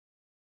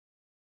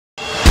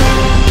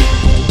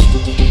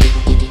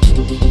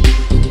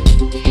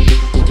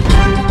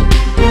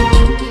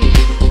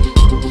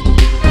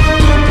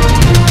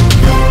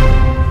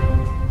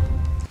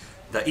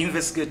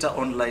Investigator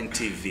Online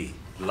TV.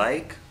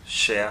 Like,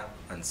 share,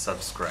 and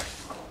subscribe.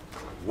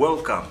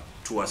 Welcome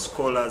to a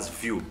scholar's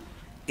view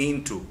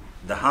into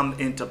the Ham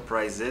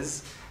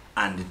Enterprises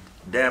and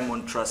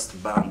Diamond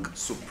Trust Bank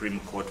Supreme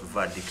Court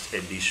Verdict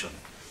Edition,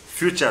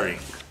 featuring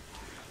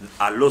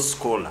a law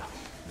scholar,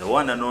 the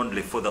one and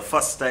only for the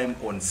first time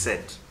on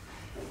set,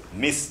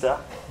 Mr.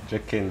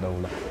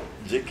 Ndawula.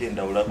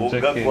 Ndawula.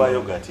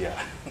 Ogagwayo gatya.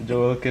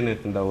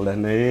 Kenneth Ndawula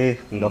naye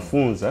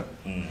ngafunza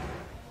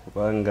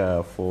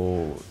kubanga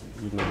for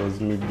those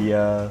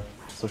media,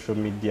 social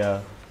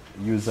media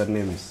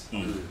usernames.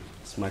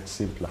 It's much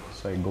simpler,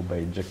 so I go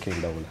by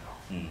Ndawula.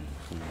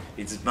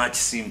 It's much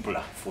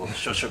simpler for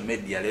social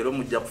media. Lero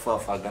mujja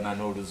kufaafagana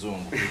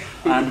n'oluzungu.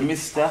 And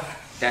Mr.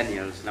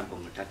 Daniel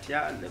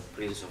Mutatia, the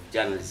Prince of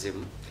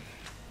Journalism.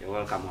 You're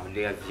welcome, our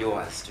dear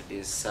viewers, to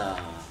this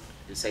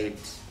inside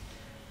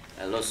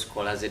Law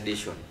Scholars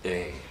Edition.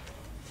 Hey.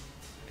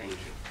 Thank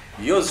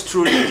you. Yours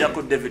truly,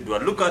 Jacob David.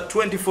 Look at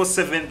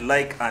 24/7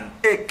 like an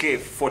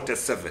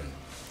AK-47.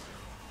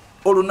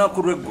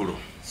 Olunaku lw'eggulu,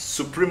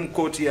 Supreme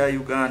Court ya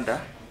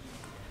Uganda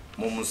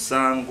mu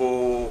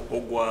musango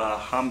ogwa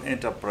Ham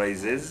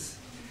Enterprises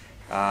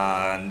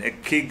ne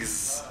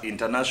Kigs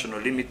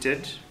International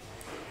Limited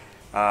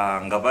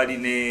nga bali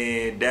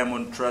ne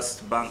Diamond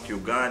Trust Bank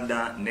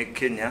Uganda ne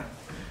Kenya.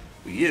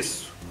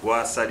 Yes,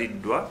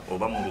 gwasaliddwa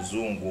oba mu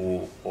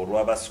luzungu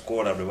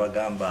olw'abaskola lwe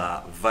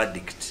bagamba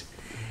verdict.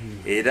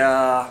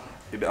 Era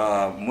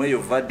mweyo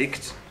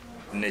verdict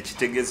ne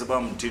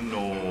kitegeezebwa mu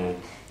tino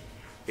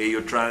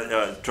eyo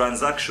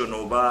transaction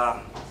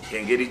oba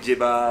engeri gye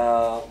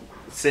ba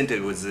sente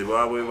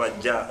bwe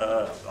bajja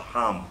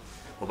Ham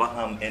oba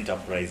Ham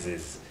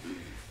Enterprises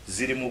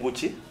ziri mu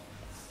buki?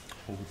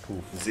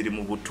 Ziri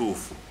mu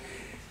butuufu.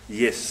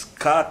 Yes,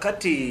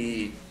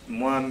 kakati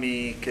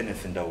Mwami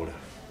Kenneth Ndawula,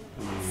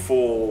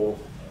 for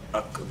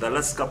the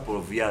last couple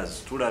of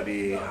years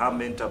tulabe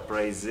Ham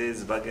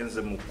Enterprises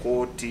bagenze mu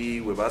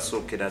kooti we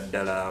basookera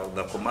ddala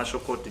the commercial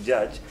court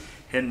judge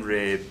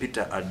Henry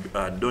Peter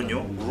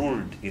Adonyo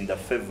ruled in the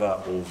favor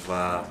of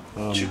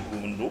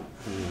Chigundu.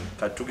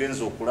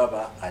 Katugenza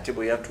okulaba ate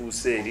bwe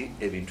yatuuse eri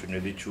ebintu ne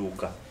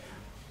bikyuka.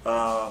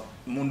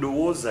 Mu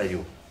ndowooza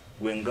yo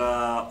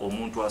wenga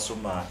omuntu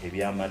asoma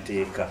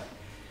ebyamateeka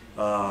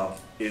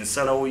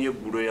ensalawo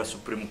y'eggulo ya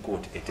Supreme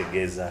Court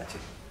etegeeza ki?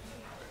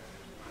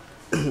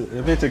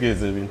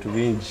 Ebetegeeza ebintu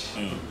bingi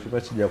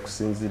kiba kijja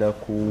kusinziira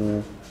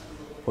ku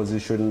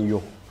position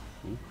yo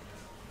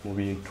mu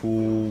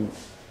bintu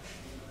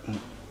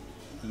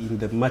in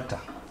the matter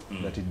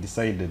that it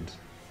decided.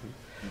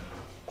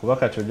 Kuba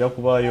kati ojja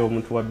kubaayo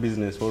omuntu wa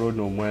business olwo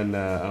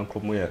n'omwana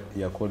ankomu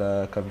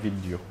yakola ka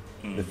video.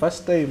 The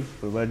first time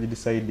we were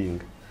deciding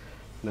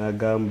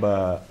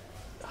n'agamba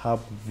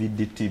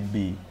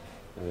Ham-Dtb,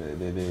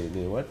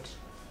 the what?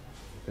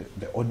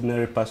 The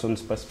ordinary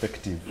person's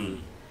perspective.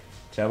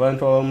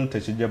 Ky'abantu abamu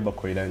tekijja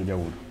bakolera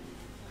njawulo.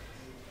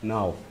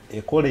 Now,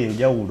 ekola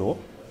enjawulo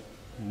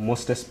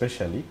most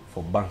especially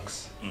for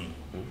banks.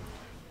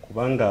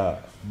 Kubanga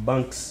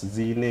banks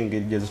zirina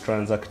engeri gye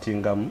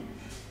zitransactingamu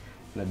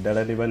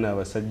naddala ne bano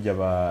abasajja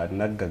ba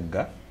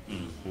naggagga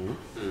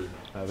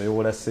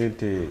abeewola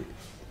ssente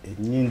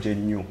ennyingi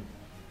ennyo.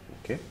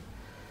 Okay?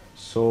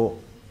 So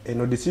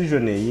eno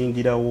decision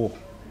eyingirawo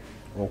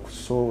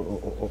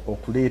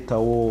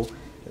okuleetawo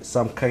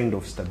some kind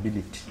of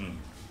stability.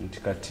 Nti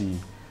kati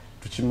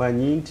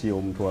tukimanyi nti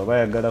omuntu aba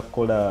ayagala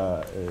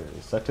kukola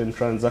certain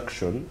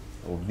transaction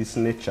of this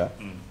nature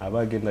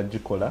aba agenda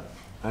gikola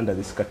under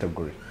this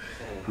category.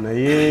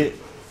 Naye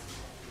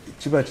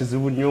kiba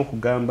kizibu nnyo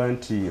okugamba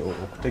nti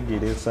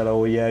okutegeera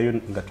ensalawo yaayo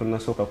nga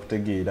tonnasooka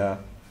kutegeera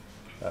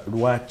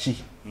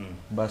lwaki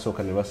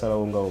basooka ne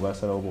basalawo nga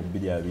basalawo mu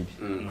 2-2.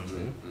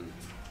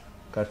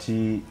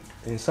 Kati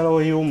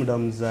ensalawo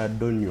y'omulamuzi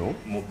Adonyo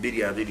mu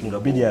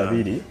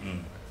 2-2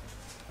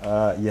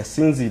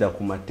 yasinziira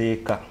ku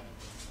mateeka.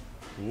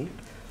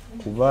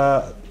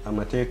 Kuba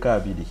amateeka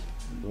abiri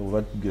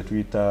oba ge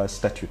tuyita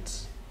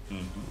statutes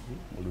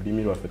mu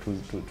lulimi lwaffe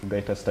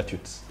tugayita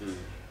statutes.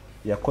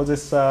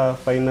 Yakozesa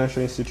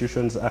Financial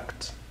Institutions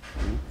Act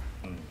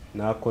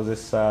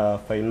n'akozesa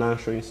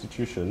Financial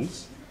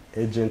Institutions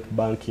Agent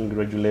Banking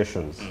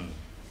Regulations.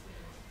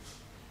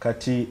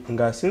 Kati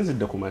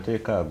ng'asinzidde ku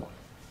mateeka ago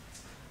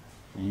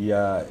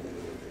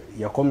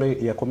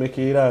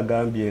yakomekeera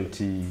agambye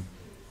nti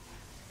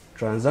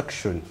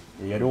transaction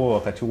eyaliwo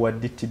wakati wa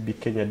DTB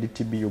Kenya,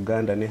 DTB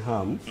Uganda ne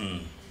Ham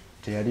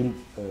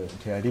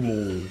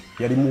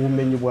yali mu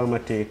bumenyi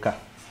bw'amateeka.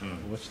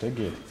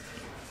 Wakitegeera.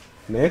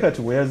 Naye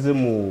kati bwe yazze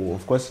mu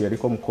of course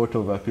yaliko mu Court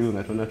of Appeal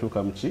nga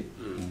tonatuuka mu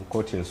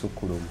kooti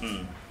ensukkulumu.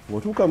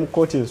 Bw'otuuka mu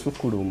kooti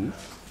ensukkulumu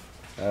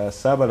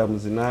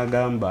Saabalamuzi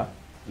n'agamba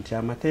nti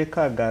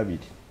amateeka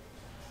agabiri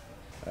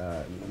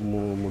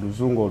mu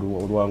luzungu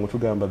olwangu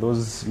tugamba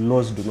those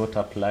laws do not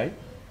apply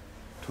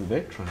to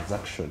the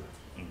transaction.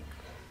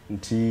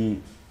 Nti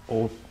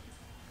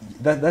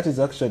that is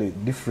actually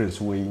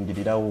difference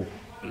weyingirirawo.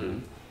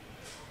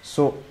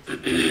 So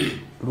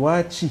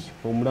lwaki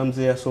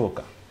omulamuzi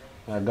eyasooka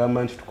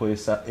agamba nti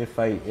tukozesa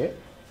FIA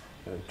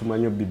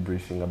tumanyo be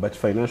briefing about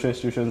Financial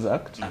Institutions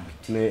Act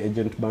ne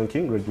Agent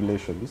Banking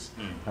Regulations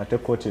ate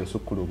court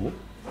ensukulumu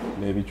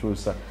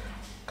n'ebikyusa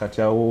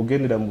kati awo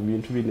ogendera mu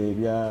bintu bino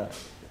ebya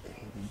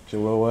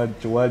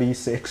Chewali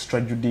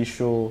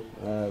extrajudicial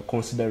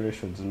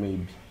considerations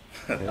maybe.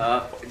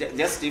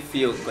 Just if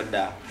you could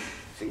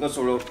think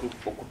also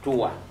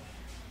okutua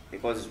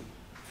because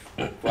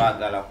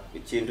twagala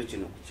ekintu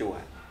kino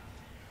kukiwa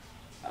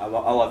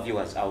our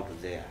viewers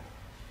out there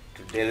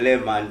to the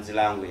layman's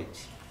language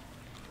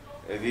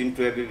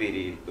ebintu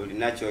ebibiri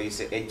olinacho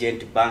is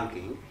agent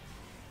banking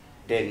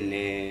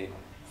then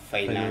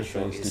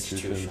financial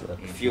institution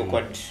if you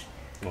could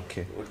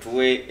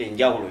tuwe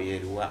enjawulo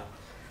yeruwa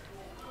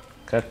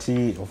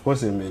kati of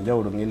course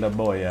enjawulo ngenda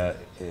bawa ya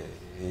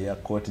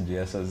court je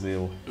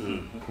yasazeewo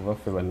kuva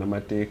ffe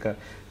bannamateeka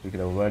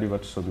bikira bali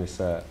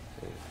batusomesa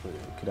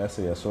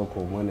kirase yasooka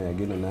omwana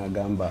yagenda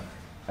n'agamba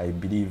I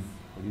believe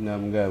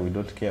Linamga, we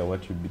don't care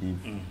what you believe.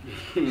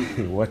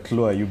 What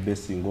law are you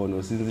basing on?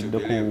 Or since the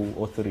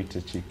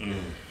authority chick.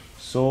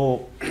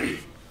 So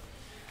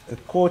a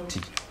court,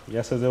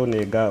 yes,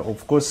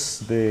 of course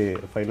the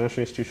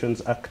Financial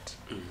Institutions Act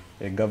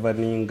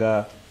governing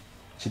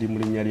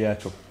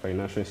Chirimulinyariacho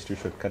financial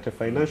institution. Kate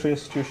financial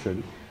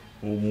institution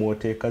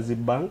motekazi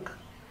bank,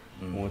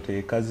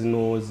 motekazi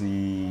no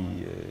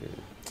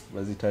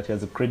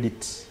the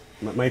credit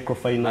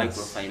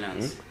microfinance.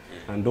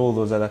 And all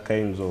those other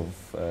kinds of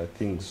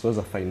things. Those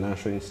are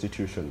financial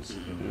institutions.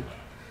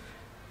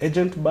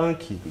 Agent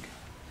banking,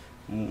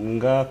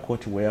 nga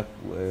court where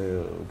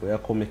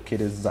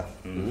komekereza.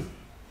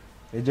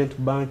 Agent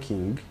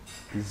banking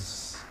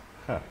is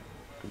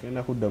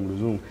tugenda kudda mu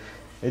luzungu.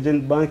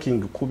 Agent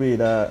banking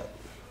kubeera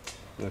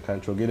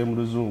kanchogere mu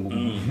luzungu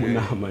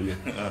munamanya.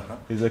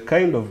 Is a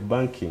kind of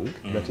banking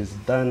that is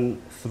done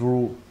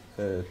through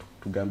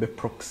tugambe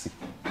proxy.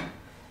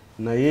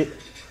 Naye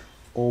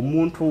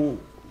omuntu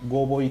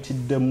gobo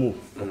itiddemu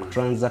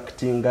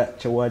okutransactinga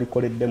kyewali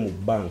koledde mu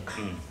bank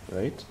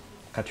right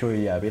kati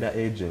oyo yabeera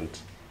agent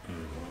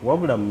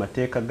wabula mu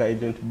mateeka ga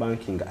agent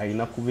banking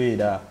ayina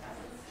kubeera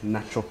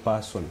natural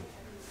person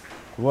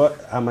kuba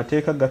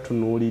amateeka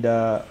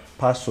gatunuulira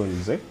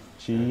persons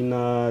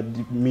kirina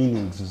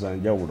meanings za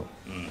njawulo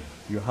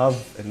you have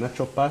a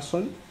natural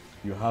person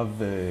you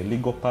have a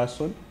legal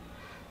person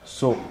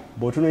so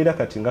bw'otunuulira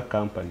kati nga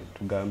company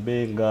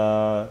tugambe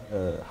nga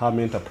Ham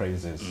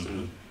Enterprises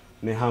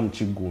ne Ham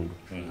Chigundu.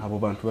 Abo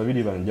bantu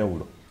babiri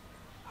banjawulo.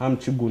 Ham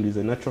Chigundu is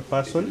a natural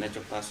person.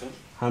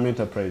 Ham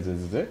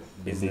Enterprises is a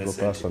legal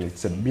person.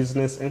 It's a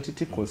business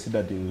entity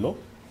considered in law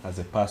as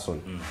a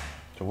person.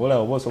 Chobola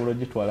oboso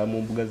ologitwala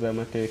mu mbuga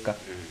z'amateeka.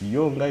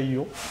 Yo nga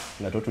yo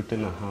nga totute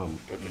na Ham.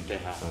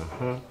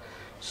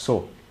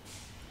 So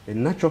a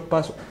natural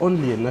person,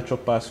 only a natural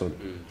person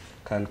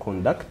can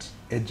conduct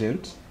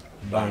agent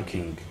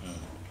banking.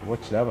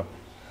 Watch lava.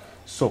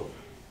 So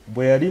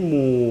bwe yali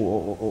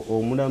mu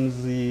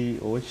omulamuzi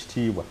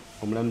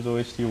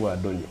ow'ekitiibwa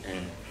Adonyo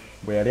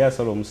bwe yali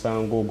asala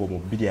omusango ogwo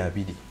mu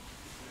 2020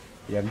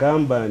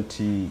 yagamba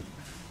nti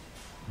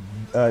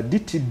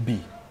DTB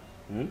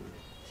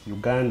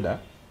Uganda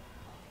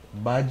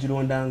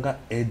bagirondanga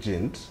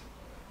agent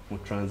mu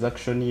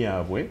transaction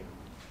yaabwe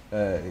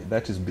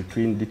that is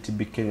between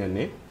DTB Kenya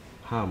ne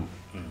Ham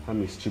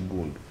is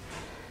Chigundu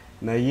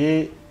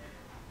naye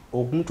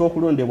omuntu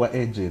okulondebwa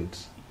agent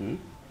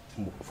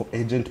for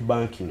agent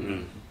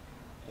banking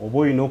oba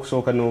olina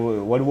okusooka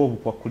waliwo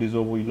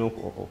obukwakulizo oba olina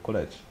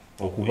okukolaki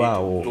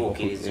okubaawo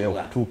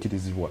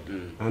okutuukirizibwa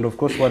and of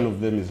course one of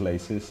them is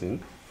licensing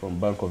from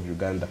Bank of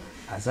Uganda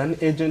as an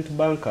agent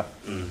banker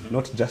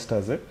not just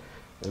as a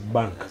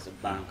bank.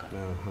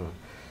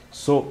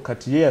 So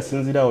kati ye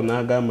yasinzirawo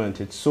n'agamba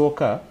nti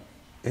ekisooka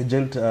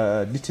agent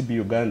DTB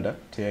Uganda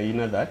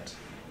teyayina that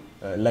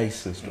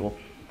license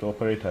to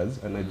operate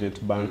as an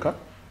agent banker.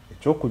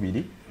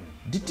 Ekyokubiri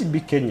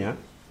DTB Kenya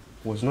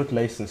was not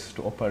licensed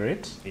to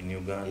operate in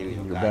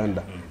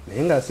Uganda.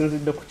 Naye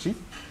ng'asinzidde ku ki?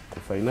 The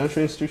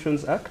Financial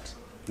Institutions Act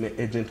ne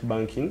Agent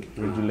Banking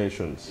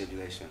Regulations.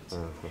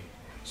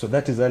 So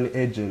that is an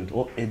agent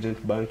or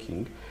agent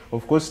banking.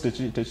 Of course,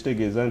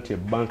 tekitegeeza nti a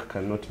bank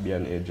cannot be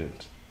an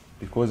agent.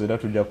 Because era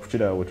tujja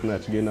kukira we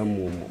tunakigenda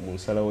mu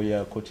nsalawo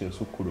ya court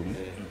ensukulumu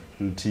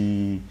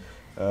nti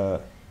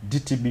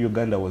DTB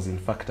Uganda was in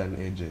fact an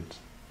agent,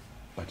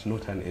 but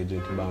not an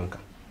agent banker.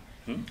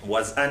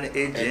 Was an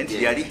agent,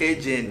 yali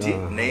agent,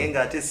 naye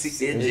ng'ate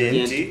si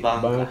agent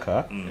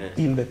banker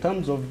in the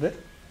terms of the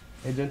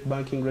agent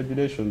banking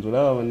regulations.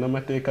 Olaba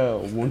bannamateeka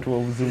omuntu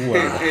obuzibu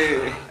wano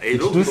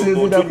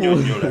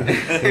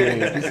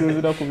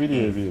tusinzira ku biri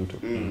ebintu.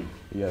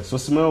 Yeah, so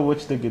simanyi oba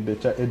okitegedde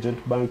kya agent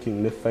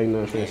banking ne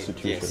financial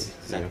institution. Yes,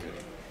 exactly.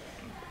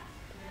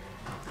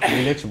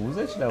 Nina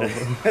ekibuuzo ekirala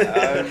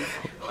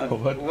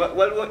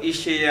waliwo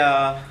issue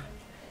ya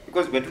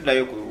because bwe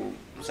tuddayo ku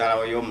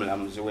nsalawo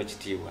y'omulamuzi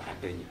w'ekitiibwa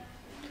Adonyo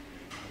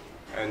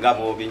nga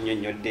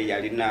bw'obinnyonnyodde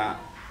yalina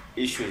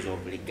issues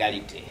of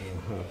legality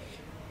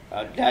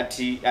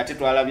ate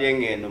twalabye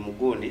ng'eno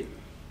mugundi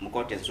mu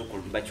kooti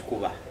ensukulumu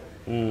bakikuba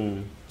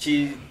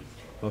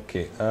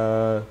Okay,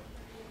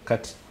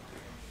 kati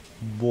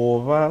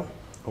bw'oba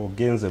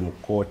ogenze mu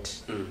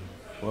kooti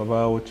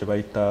wabaawo kye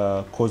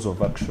bayita cause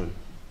of action.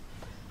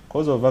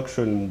 Cause of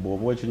action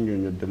bw'oba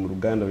okinyonyodde mu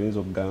Luganda oyinza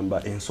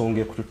okugamba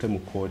ensonga ekutute mu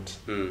kooti.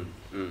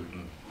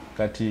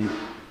 Kati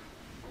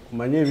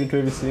kumanye ebintu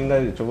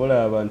ebisinga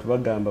kyobola abantu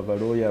bagamba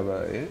balooya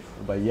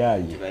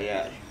bayaaye.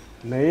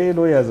 Naye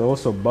lawyers are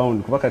also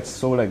bound kuba kati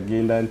sobola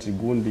kugenda nti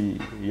gundi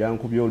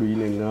yankubye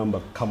oluyina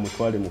eŋŋamba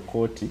kamutwale mu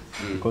kooti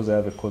because I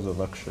have a cause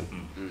of action.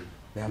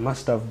 There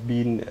must have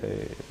been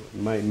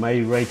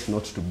my right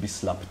not to be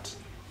slapped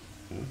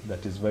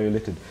that is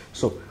violated.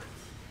 So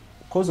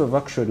cause of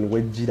action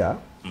wejjira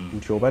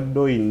nti obadde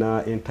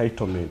oyina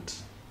entitlement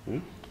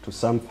to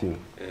something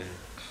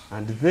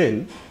and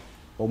then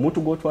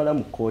omuntu gw'otwala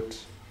mu court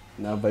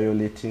na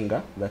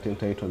violatinga that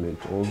entitlement,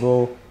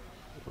 although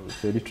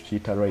feri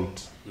tukiyita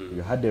right.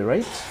 You had a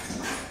right,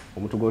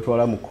 omuntu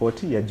gw'otwala mu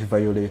court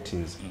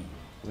yagiviolating.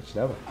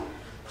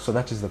 So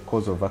that is the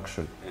cause of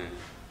action.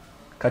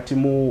 Kati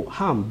mu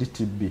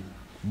Ham-Dtb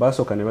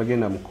basooka ne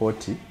bagenda mu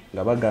kooti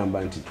nga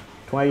bagamba nti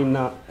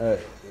twalina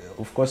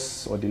of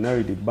course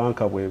ordinarily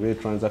banka bwebe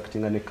transacting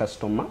ne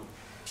customer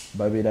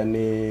babeera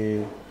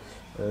ne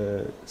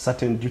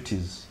certain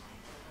duties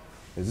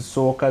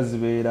ezisooka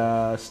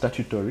zibeera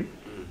statutory.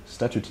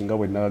 Statute nga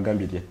bwe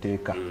nabagambye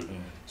lyetteeka.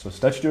 So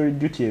statutory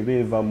duty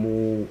ebeeva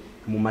mu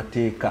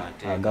mateeka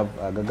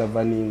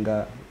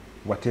agagavaninga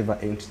whatever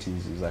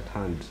entities is at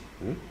hand.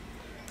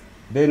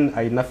 Then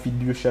ayina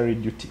fiduciary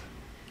duty,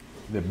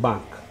 the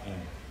bank.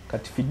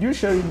 Kati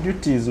fiduciary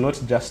duty is not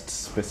just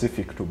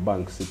specific to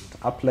banks, it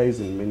applies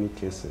in many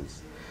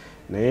cases.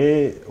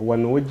 Naye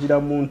wano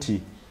wejjiramu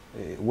nti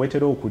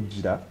wetera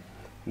okujjira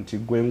nti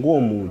gwe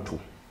ng'omuntu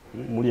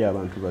muli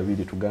abantu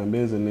babiri tugambe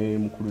nze ne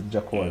mukulu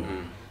Jjako wano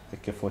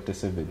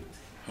AK47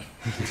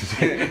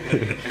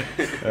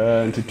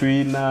 nti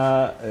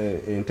tuyina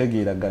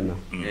entegeeragana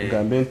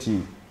tugambe nti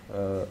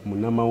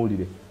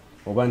munnamawulire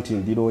oba nti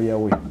ndi looya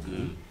we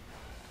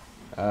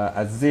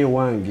azze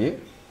wange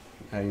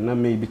alina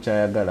maybe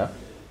kyayagala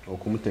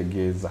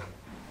okumutegeeza.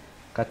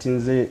 Kati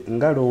nze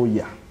nga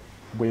looya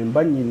bwe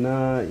mba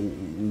nyina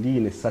ndi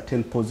in a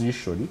certain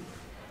position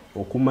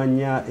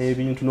okumanya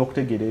ebintu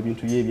n'okutegeera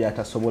ebintu ye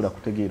byatasobola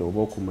kutegeera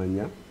oba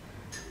okumanya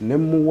ne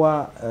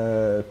muwa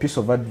piece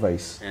of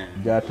advice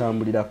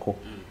gyatambulirako.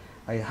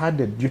 I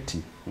had a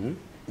duty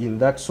in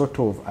that sort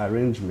of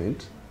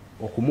arrangement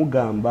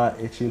okumugamba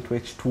ekintu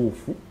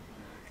ekituufu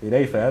era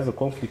if I have a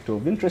conflict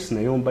of interest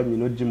naye mba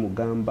nyina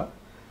ogimugamba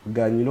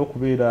ga nyina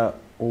okubeera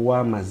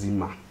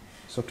ow'amazima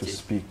so to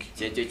speak.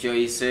 Kyekyo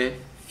kyoyise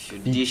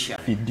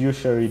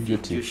fiduciary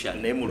duty.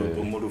 Naye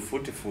mu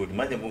lufuutifuuti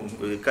manye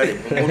kale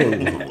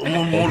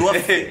mu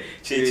lwaffe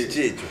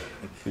kyekyo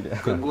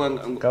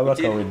kaba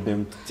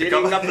kaweddemu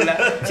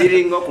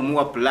kiringa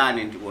okumuwa plan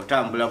nti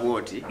otambula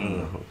bwoti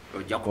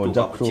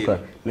ojja kutuuka.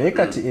 Naye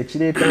kati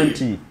ekireeta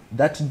nti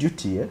that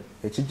duty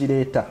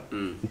ekigireeta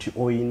nti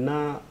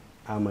oyina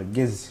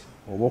amagezi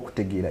oba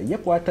okutegeera ye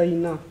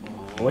kwatayina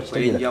oba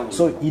kitegeera.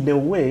 So in a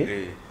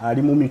way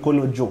ali mu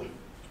mikono gyo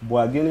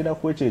bw'agendera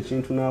ku ekyo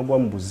ekintu n'agwa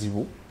mu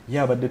buzibu ye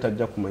abadde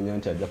tajja kumanya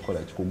nti ajja kukola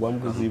kikugwa mu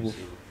buzibu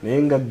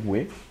naye nga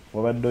ggwe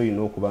wabadde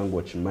olina okuba nga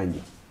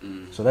okimanyi.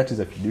 So that is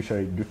a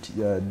fiduciary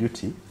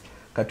duty.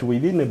 Kati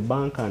within a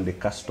bank and a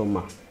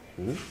customer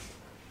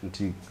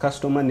nti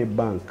customer ne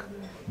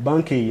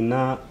bank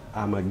eyina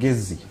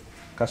amagezi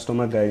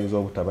customer gayinza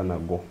obutaba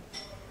nago.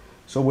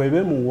 So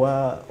bwebe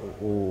muwa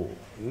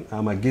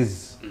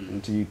amagezi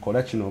nti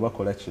kola kino oba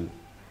kola kino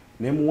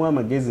ne muwa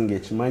amagezi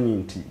ng'ekimanyi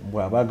nti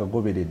bw'aba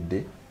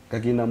agagoberedde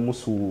gagenda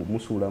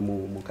musuula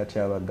mu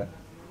katyabaga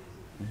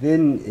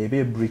then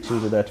ebe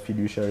breaching that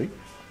fiduciary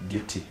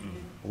duty.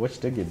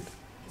 Wakitegedde.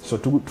 So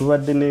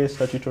tubadde ne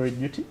statutory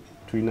duty,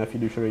 tulina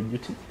fiduciary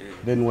duty,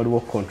 then waliwo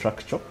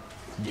contractual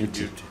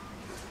duty.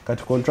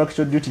 Kati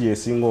contractual duty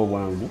yesinga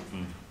obwangu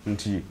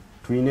nti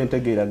tulina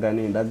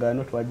entegeeragana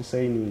endagaano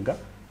twagisayininga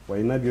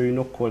walina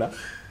by'olina okukola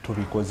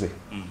tubikoze.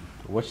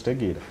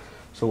 Wakitegeera.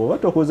 So bw'oba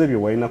tokoze bye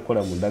walina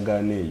kukola mu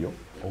ndagaano eyo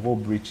oba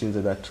breaching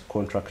that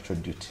contractual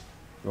duty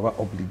oba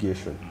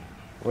obligation.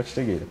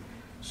 Wakitegeera.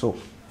 So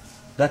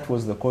that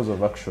was the cause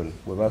of action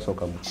bwe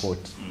basooka mu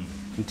court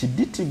nti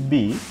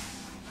DTB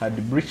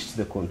had breached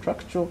the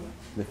contractual,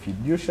 the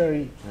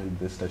fiduciary and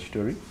the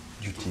statutory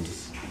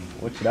duties.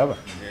 Wakiraba.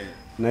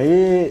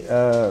 Naye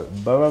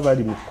baba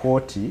bali mu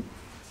kooti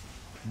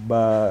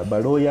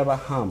balooya ba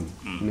Ham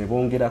ne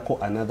bongerako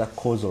another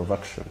cause of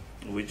action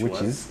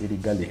which is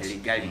illegality.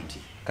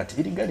 Kati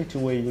illegality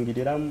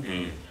weyingiriramu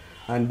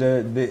and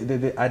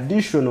the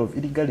addition of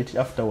illegality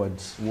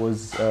afterwards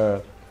was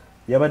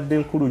yabadde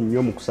nkulu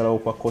nnyo mu kusalawo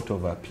kwa court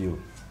of appeal.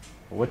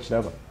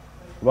 Wakiraba.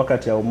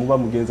 Wakati awo muba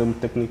mugenze mu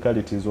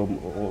technicalities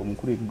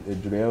omukulu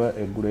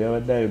eggulo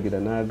yabadde ayogera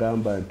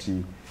n'agamba nti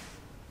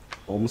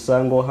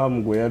omusango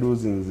Ham gwe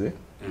yaluzinze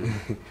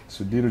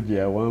Sudiru gye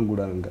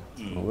yawangulanga.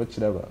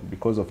 Wakiraba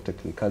because of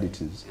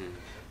technicalities.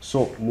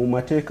 So mu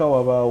mateeka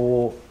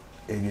wabaawo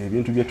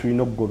ebintu bye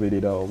tulina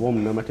okugoberera oba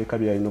omunnamateeka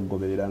byalina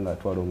okugoberera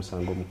ng'atwala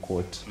omusango mu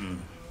kooti.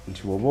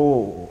 nti bwoba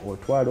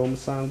otwala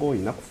omusango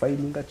olina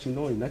kufailinga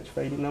kino olina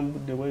kifailinga mu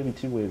budde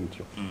bwebiti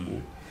bwebityo.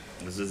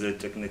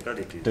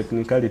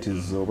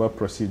 Technicalities oba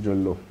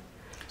procedural law.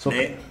 So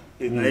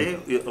in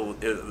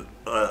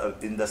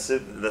the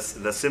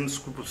same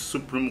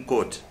Supreme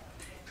Court,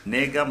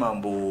 there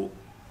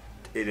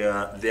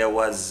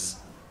was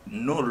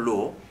no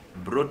law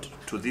brought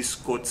to this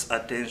court's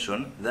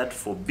attention that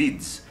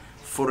forbids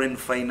foreign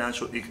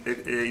financial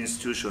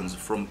institutions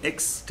from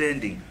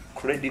extending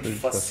credit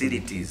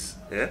facilities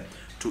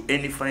to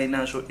any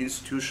financial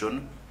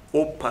institution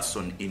or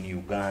person in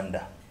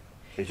Uganda.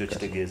 Yes,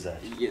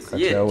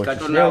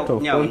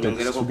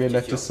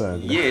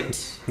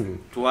 yet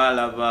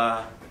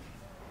twalaba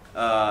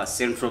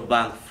Central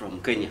Bank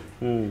from Kenya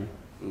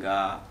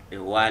nga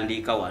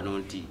ewandika wano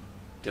nti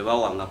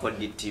tebawangako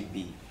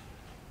DTB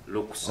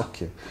lookusa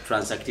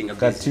transacting a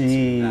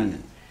business.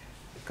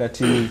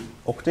 Kati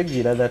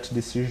okutegeera that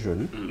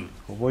decision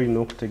oba olina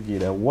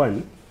okutegeera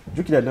one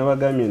jjukira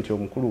nabagambye nti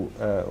omukulu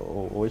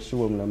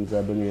owekitiibwa omulamuzi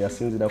Adonyo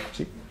yasinzira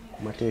kuki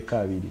ku mateeka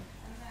abiri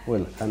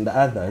well and the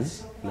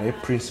others naye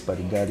principal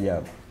gaali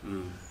ago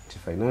nti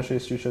Financial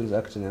Institutions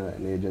Act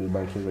ne Agent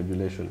Banking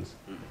Regulations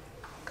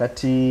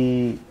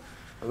kati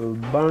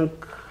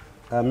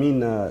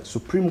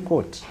Supreme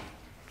Court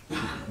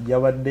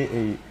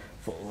yabadde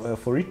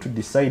for it to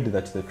decide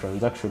that the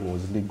transaction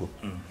was legal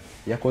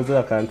yakoze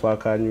akantu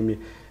akanyumye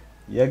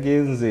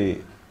yagenze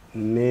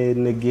ne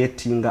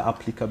negating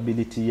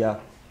applicability ya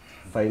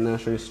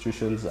Financial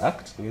Institutions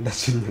Act ngenda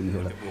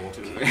kinyonyola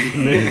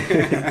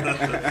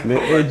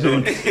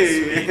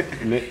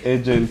ne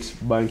Agent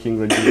Banking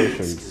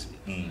Regulations.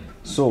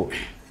 So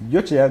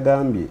yo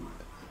kyeyagambye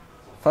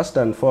first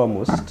and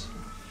foremost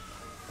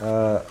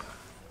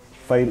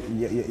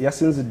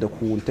yasinzidde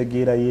ku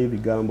ntegeera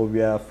y'ebigambo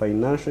bya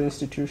financial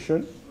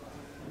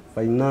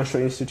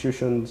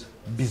institutions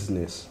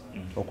business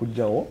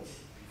okujjawo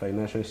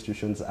Financial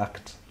Institutions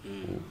Act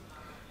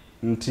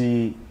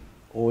nti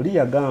oli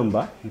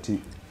yagamba nti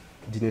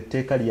dino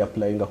etteeka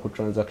lyaplayinga ku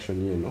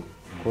transaction yeno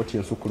kooti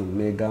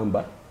ensukulumu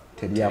negamba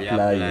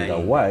teryaplayinga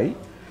why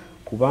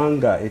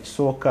kubanga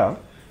ekisooka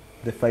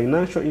the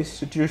financial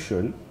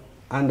institution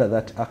under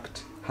that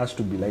act has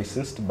to be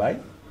licensed by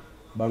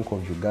Bank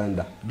of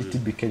Uganda.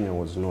 DTB Kenya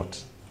was not.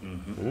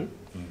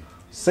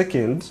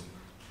 Second,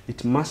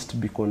 it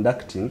must be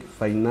conducting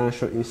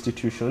financial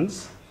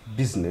institutions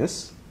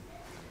business.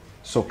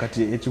 So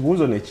kati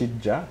ekibuuzo ne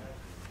kijja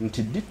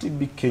nti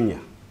DTB Kenya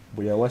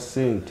bwe yawa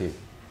ssente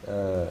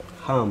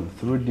Ham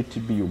through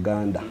DTB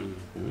Uganda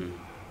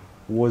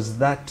was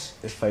that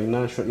a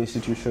financial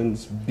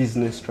institutions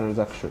business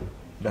transaction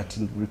that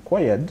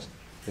required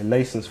a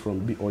license from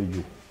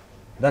BOU?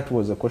 That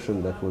was a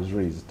question that was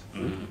raised.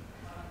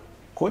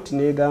 Court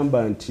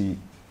negamba nti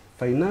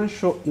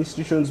financial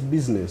institutions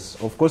business,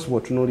 of course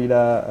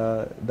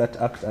watunuulira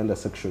that act under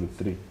section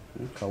 3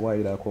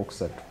 kawaayira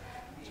akokusatu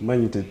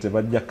kimanyi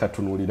tebajja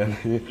katunuulira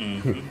naye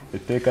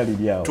etteeka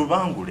liri awo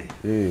tubangule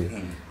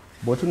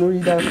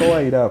bwatunuulira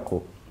akawaayira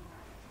ako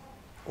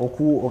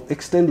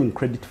extending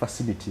credit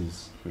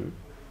facilities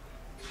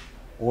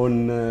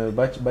on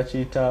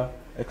bakiyita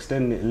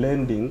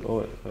lending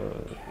or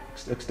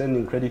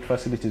extending credit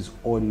facilities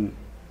on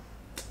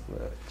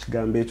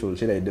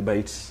but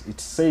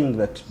it's saying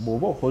that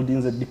bobo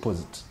holding the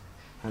deposit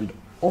and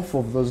off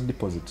of those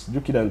deposits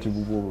jukira nti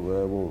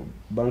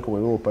bank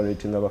we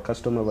operating aba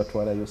customer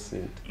batwala yo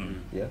sente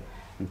yeah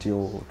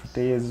until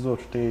tuteyezo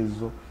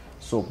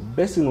so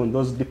basing on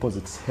those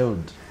deposits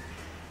held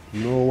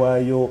no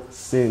wayo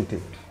sente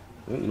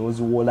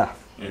noziwola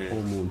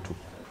omuntu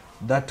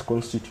that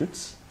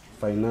constitutes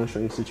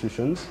financial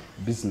institutions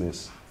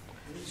business.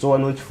 So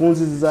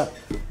anochifunziza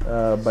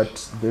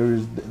but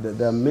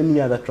there are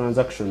many other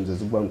transactions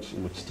as well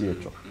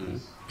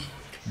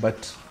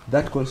but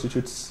that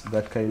constitutes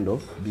that kind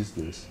of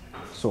business.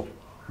 So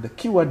the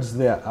keywords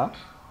there are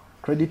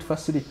credit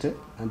facility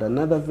and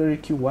another very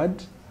key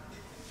word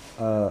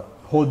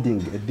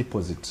holding a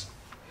deposit.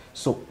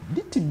 So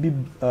DTB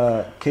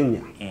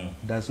Kenya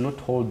does not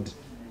hold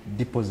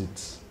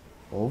deposits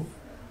of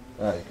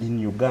in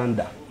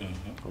Uganda.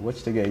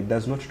 It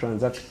does not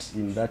transact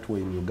in that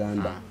way in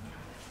Uganda.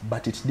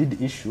 But it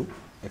did issue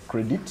a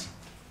credit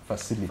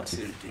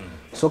facility.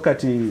 So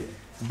Kati,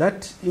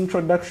 that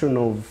introduction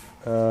of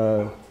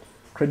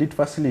credit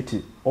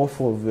facility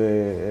off of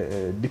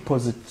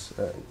deposit,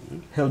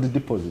 held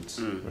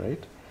deposits,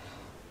 right?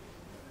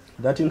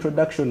 That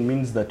introduction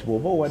means that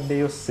what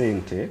they are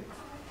saying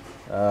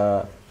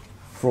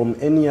from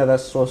any other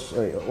source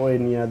or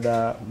any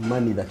other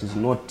money that is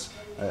not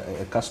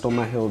a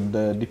customer held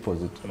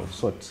deposit of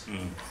sorts,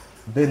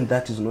 then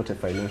that is not a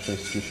financial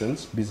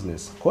institution's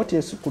business. Court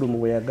yesukulu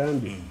mu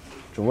yagambye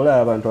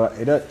chobola abantu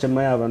era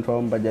chemaya abantu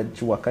abamu bajja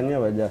kiwakanya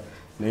bajja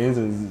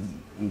nayenze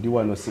ndi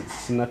wano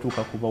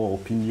sinatuka kuba wa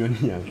opinion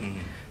yange.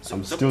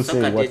 I'm still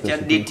saying what the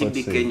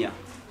DTB Kenya.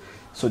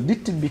 So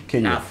DTB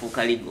Kenya.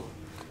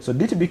 So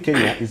DTB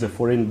Kenya is a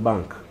foreign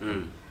bank.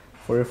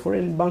 For a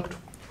foreign bank to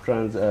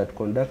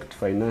conduct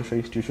financial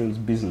institutions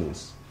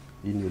business,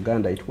 in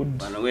Uganda, it would...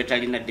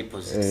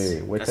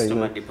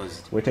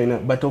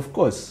 But of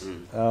course,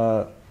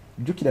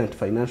 Jukidant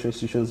financial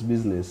institutions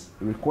business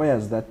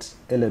requires that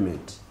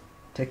element,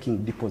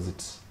 taking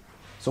deposits.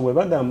 So we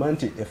have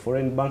a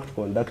foreign bank to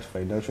conduct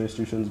financial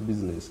institutions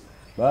business.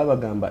 We have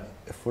a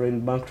foreign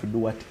bank to do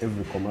what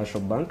every commercial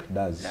bank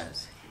does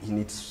in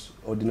its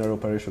ordinary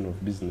operation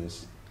of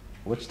business.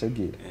 Watch it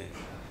again.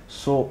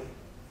 So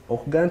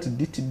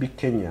Ndawula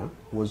Kenya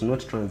was not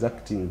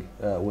transacting,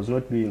 was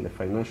not doing the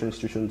financial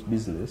institutions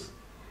business,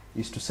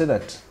 is to say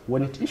that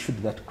when it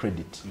issued that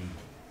credit,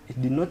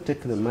 it did not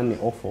take the money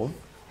off of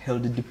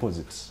held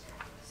deposits.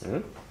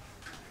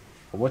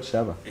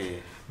 Whatever.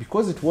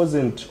 Because it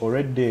wasn't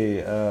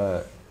already,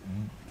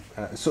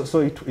 so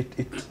it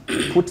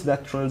put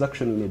that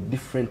transaction in a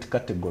different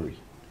category.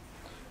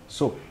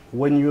 So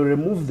when you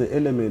remove the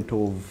element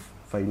of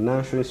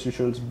financial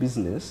institutions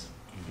business,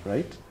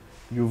 right,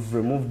 you've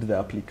removed the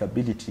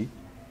applicability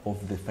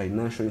of the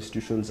Financial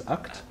Institutions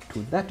Act to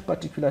that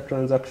particular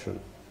transaction,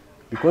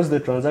 because the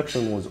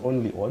transaction was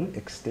only on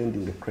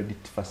extending a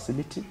credit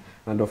facility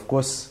and of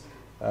course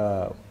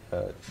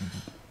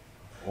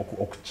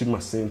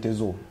okuchima sente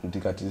zo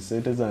ntikati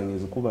sente zange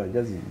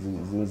zikubanja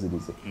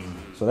zinzirize.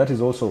 So that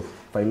is also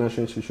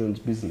financial institutions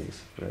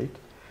business, right?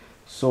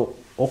 So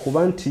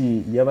okuba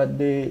nti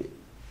yabadde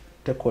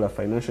tekola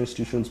financial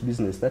institutions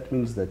business, that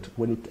means that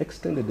when it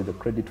extended the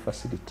credit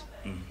facility,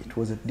 it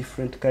was a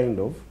different kind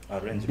of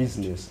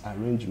business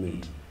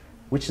arrangement,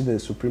 which the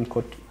Supreme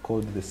Court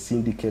called the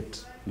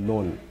syndicate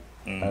loan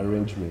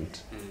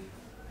arrangement.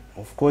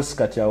 Of course,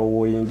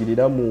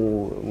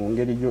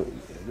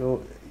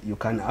 you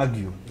can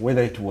argue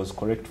whether it was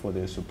correct for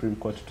the Supreme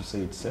Court to say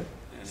it's a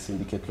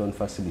syndicate loan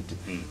facility.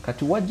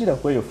 Kati wajira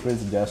kwa your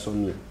phrase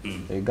jasomye,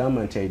 a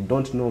government, I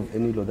don't know of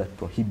any law that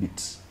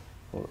prohibits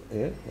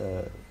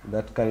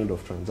that kind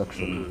of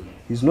transaction.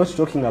 He's not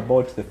talking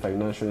about the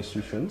financial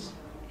institutions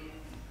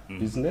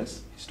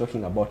business, he's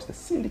talking about the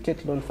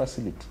syndicate loan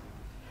facility.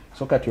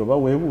 So kati oba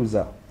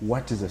webuuza,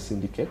 what is a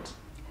syndicate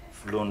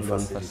loan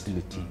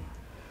facility?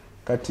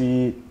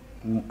 Kati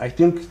I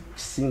think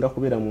singa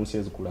kubeera mu nsi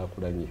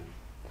ezikulakulanye.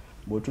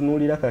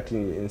 Bw'otunuulira kati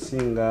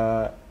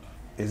ensinga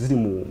eziri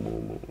mu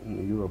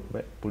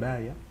Europe,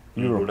 Bulaya,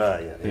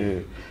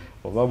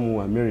 oba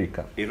mu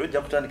America. Era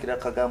ojja kutandikira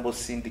akagambo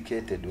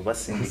syndicated oba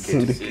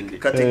syndicate.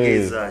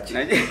 Kategeeza ki?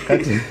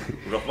 Kati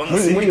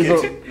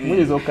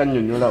muyinza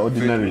okannyonnyola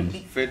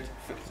ordinarily.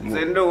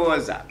 Nze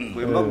ndowooza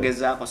bwe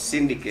mbogezaako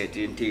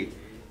syndicate nti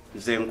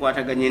nze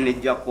nkwataganye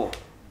nejjako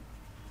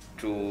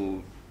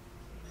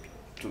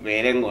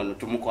tubeere ngono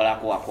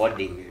tumukolako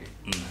accordingly.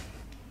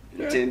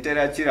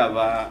 Ntera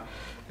kiraba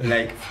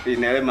like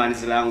in a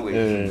layman's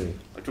language.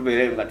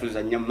 Tubeere nga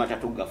tuzannya mu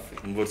matatu gaffe.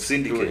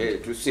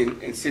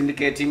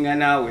 Syndicating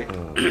naawe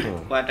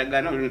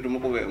kwatagana olwo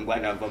tumukube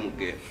ngwana ava mu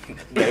game.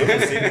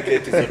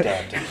 Syndicate zo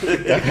taata.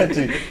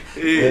 Kati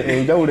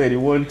enjawulo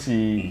eriwo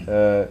nti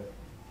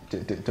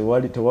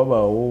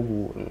tewabaawo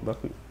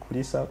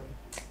kulisa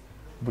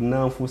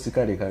bunanfuusi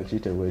kale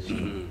kankiyitewo ekyo.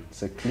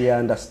 It's a clear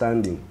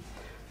understanding.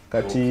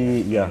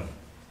 Kati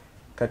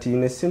kati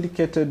in a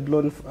syndicated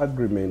loan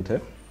agreement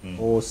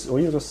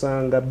oyinza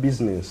osanga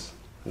business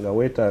nga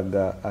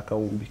weetaaga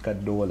akawumbi ka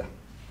 $1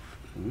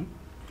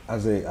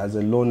 as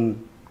a loan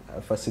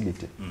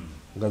facility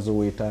nga zo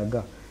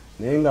weetaaga,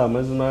 naye nga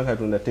amazima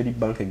Katonda teri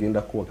bank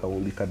egenda kuwa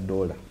akawumbi ka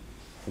 $1.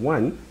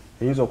 One,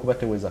 eyinza okuba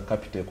teweza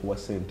capital kuwa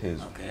sente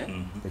ezo.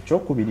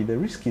 Ekyokubiri, the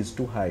risk is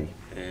too high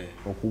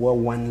okuwa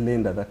one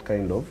lender that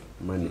kind of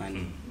money.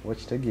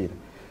 Wakitegeera.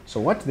 So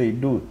what they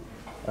do,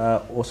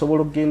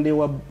 osobola okugenda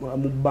ewa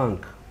mu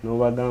bank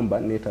n'obagamba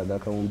neetaaga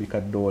akawumbi ka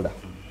 $1.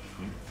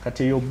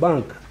 Kati eyo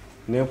bank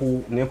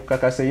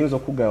nekukakasa eyinza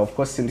okugaba, of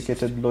course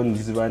syndicated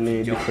loans ziba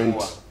ne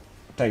different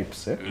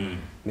types,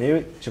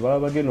 naye kyebaba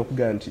bagenda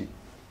okugamba nti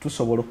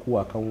tusobola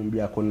okuwa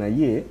akawumbi ako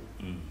naye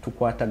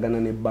tukwatagana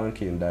ne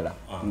bank endala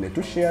ne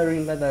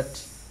tusharinga that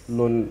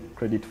loan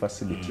credit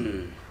facility.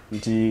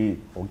 Nti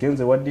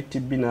ogenze wa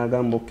DTB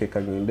n'agamba okay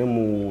kagende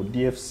mu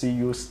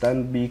DFCU,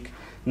 Stanbic.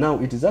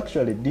 Now it is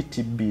actually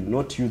DTB,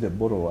 not you the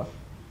borrower,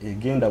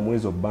 egenda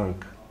mwezo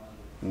bank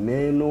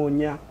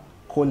nenoonya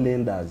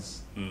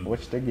co-lenders.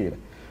 Wakitegeera.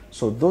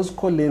 So those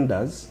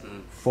co-lenders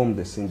form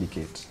the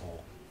syndicate.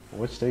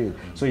 Wakitegeera.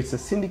 So it's a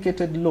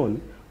syndicated loan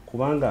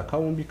kubanga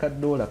akawumbi ka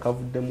 $1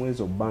 kavudde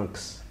mwezo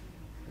banks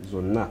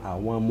zonna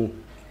awamu.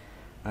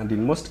 And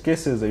in most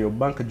cases your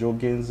bank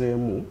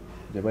gy'ogenzeemu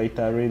gye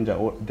bayita arranger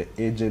or the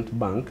agent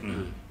bank,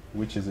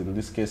 which is in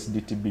this case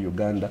DTB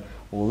Uganda,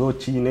 although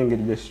kiyina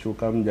engeri gye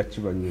kikyukamu gya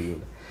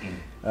kibanyonyola.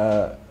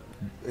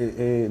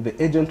 The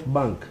agent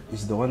bank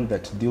is the one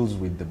that deals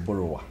with the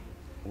borrower.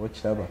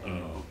 Whatever.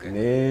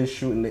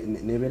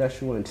 Nebeera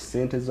sure nti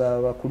sente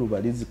z'abakulu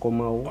bali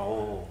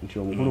zikomawo, nti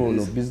omukulu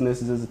ono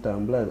business ze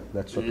zitambula,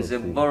 that sort of thing.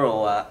 Nze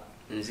borrower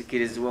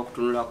nzikirizibwa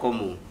kutunulako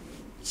mu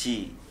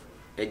ki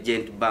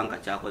agent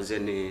bank kyakoze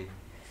ne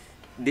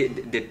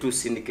the two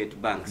syndicate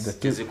banks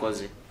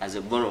zikoze as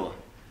a borrower.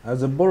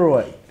 As a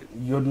borrower,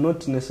 you're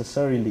not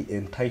necessarily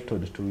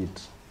entitled to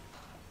it.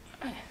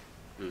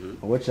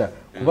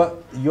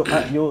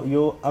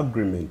 Your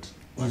agreement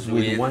is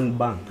with one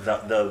bank.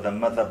 The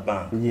mother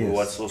bank, yes,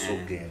 was also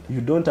gained.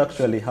 You don't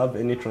actually have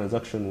any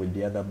transaction with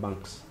the other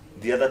banks.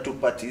 The other two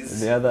parties?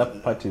 The other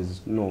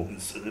parties, no.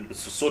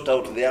 Sort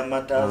out their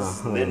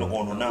matters, then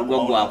on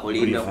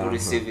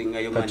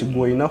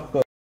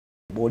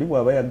bw'oli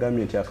bw'aba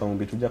yagambye nti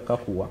akawumbi tujja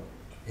kakuwa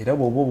era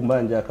bw'oba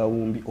obumbanja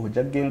akawumbi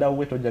ojja kgenda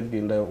we tojja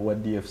kgenda wa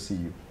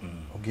DFCU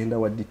ogenda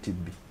wa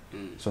DTB.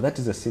 So that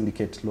is a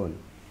syndicate loan.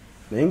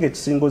 Naye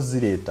ng'ekisinga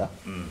ozireeta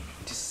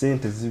nti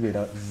ssente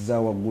zibeera za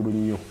waggulu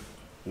nnyo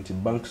nti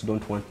banks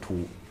don't want to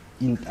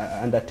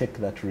undertake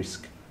that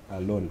risk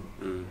alone.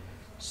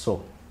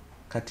 So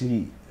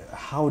kati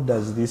how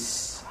does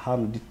this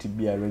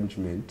Ham-Dtb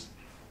arrangement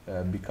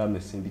become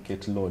a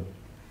syndicate loan?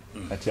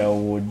 Kati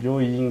awo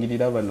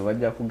ojooyingirira bano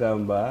bajja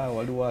kugamba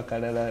waliwo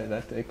akalala,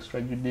 that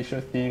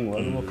extrajudicial thing,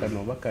 waliwo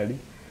kano bakali.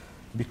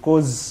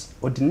 Because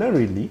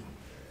ordinarily,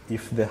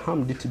 if the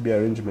Ham-Dtb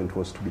arrangement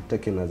was to be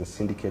taken as a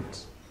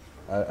syndicate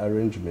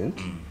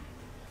arrangement,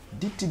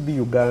 DTB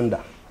Uganda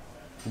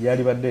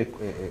yali badde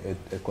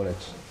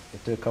ekolaki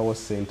eteekawo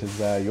ssente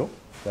zaayo.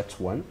 That's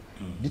one.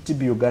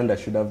 DTB Uganda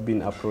should have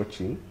been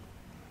approaching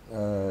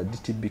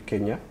DTB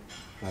Kenya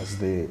as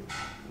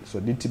so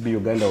DTB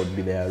Uganda would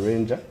be the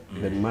arranger,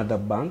 the mother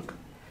bank.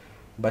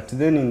 But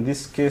then in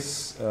this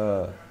case,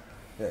 the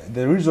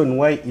reason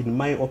why, in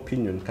my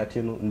opinion,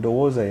 Katino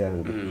Ndawula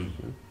yange,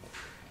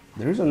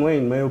 the reason why,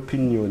 in my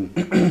opinion,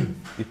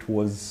 it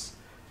was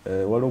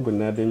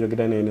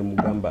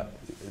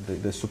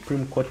the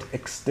Supreme Court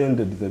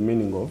extended the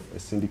meaning of a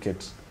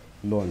syndicate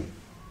loan.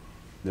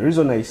 The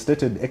reason I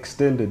stated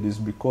extended is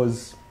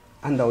because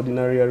under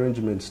ordinary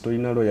arrangements,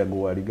 toina lawyer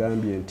go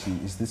aligambye nti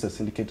is this a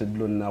syndicated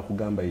loan na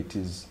kugamba it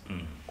is.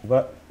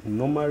 Kuba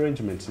normal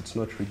arrangements, it's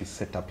not really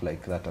set up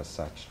like that as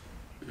such.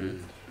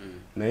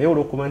 Naye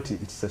olwokuba nti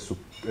it's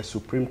a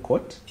Supreme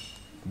Court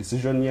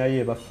decision yayo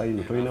eba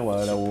final, toina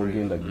walala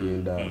wogenda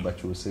genda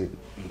bakyuse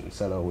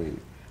nsalawo eyo,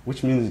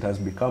 which means it has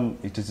become,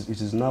 it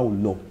is now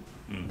law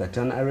that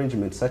an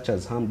arrangement such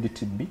as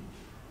Ham-Dtb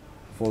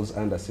falls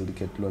under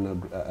syndicate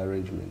loan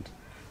arrangement.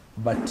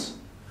 But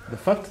the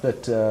fact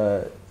that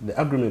the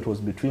agreement was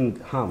between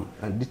Ham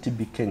and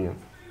DTB Kenya,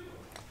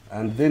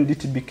 and then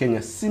DTB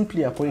Kenya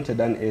simply appointed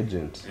an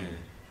agent,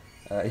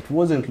 it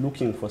wasn't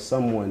looking for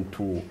someone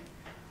to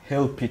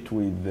help it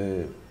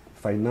with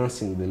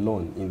financing the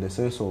loan in the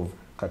sense of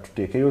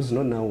Katutekeyo is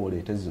not now what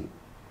it isn't.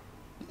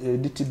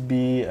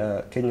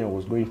 DTB Kenya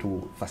was going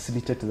to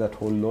facilitate that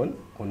whole loan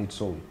on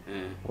its own.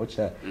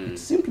 It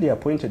simply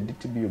appointed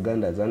DTB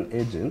Uganda as an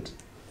agent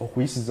of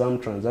some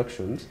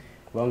transactions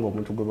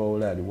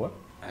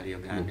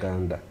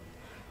Uganda.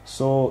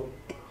 So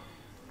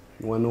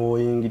wano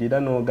oyingirira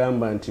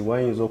n'ogamba nti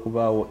wayinza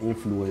okubaawo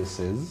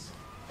influences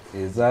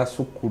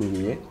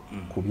ezasukkulumye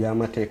ku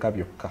by'amateeka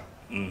byokka.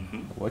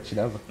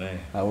 Wakiraba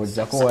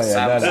awojjako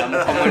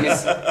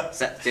wayagala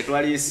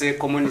kyetwaliyise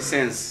common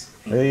sense.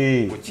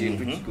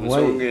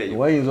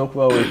 Wayinza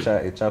okubaawo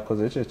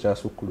ekyakoze ekyo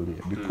ekyasukkulumye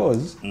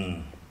because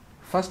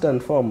first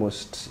and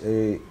foremost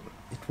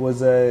it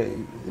was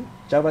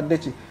kyabadde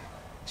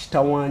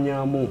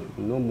kitawaanyaamu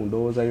no mu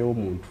ndowooza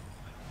y'omuntu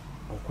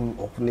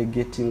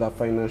okunegating a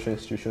Financial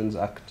Institutions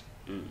Act.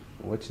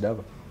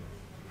 Wakiraba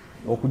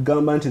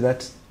okugamba nti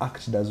that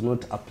act does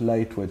not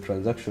apply to a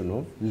transaction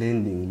of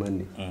lending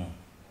money.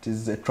 It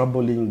is a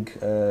troubling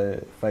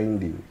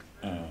finding.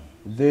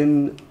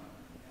 Then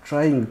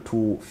trying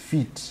to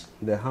fit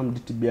the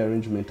Ham-Dtb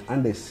arrangement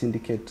under a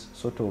syndicate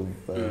sort of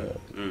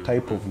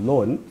type of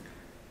loan,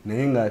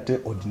 naye ng'ate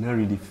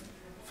ordinarily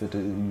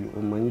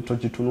omanyi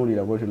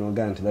tokitunulira bwoti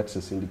nogaa nti that's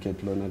a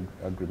syndicate loan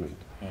agreement.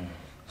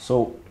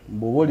 So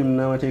bw'oba oli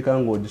munnamateeka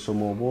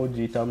ng'ogisoma oba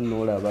ogiyitamu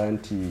n'olaba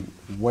nti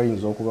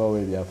wayinza okubaawo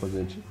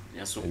ebyakoze ki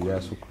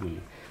ebyasukkulumye.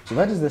 So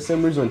that is the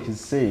same reason he's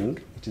saying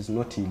it is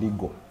not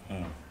illegal.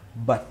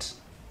 But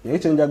naye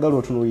kyenjagala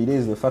otunuulire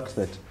is the fact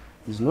that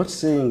he's not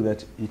saying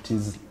that it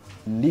is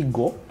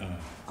legal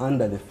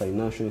under the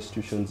Financial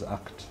Institutions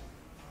Act,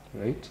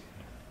 right?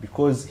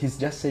 Because he's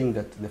just saying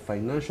that the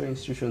Financial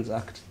Institutions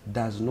Act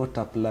does not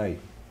apply.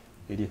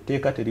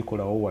 Eriteeka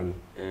terikolawo wano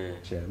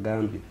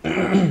kyagambye.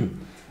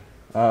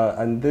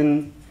 And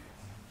then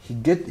he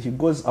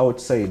goes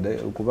outside.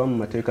 Kuba mu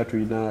mateeka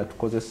tulina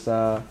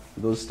tukozesa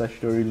those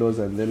statutory laws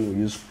and then we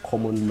use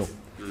common law.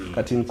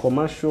 But in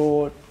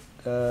commercial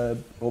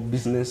or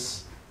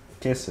business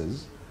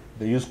cases,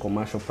 they use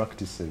commercial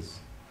practices.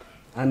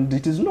 And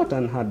it is not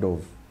unheard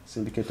of,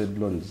 syndicated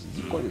loans.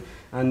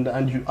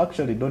 And you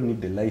actually don't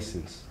need the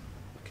license,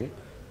 okay,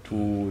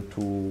 to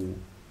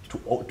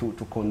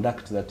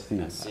conduct that thing.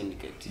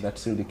 That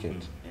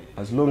syndicate.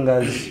 As long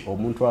as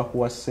omuntu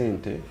akuwa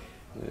sente,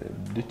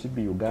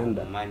 DTB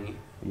Uganda,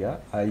 yeah,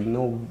 I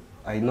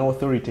know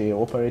authority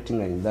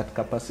operating in that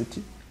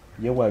capacity.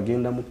 Yewe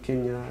agenda mu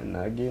Kenya,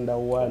 na agenda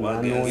wa,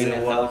 na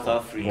South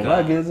Africa, oba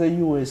against the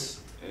US,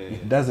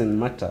 it doesn't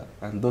matter.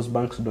 And those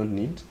banks don't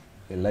need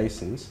a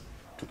license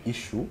to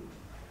issue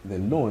the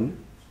loan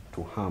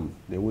to Ham.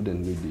 They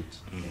wouldn't need it.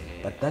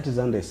 But that is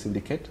under a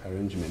syndicate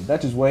arrangement.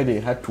 That is why they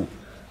had to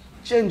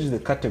change the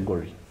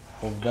category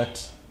of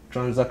that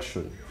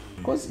transaction.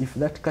 Because if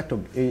that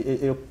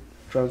category, a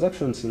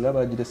transaction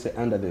say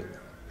under the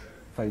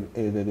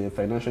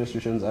Financial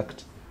Institutions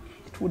Act,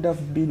 it would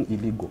have been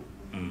illegal.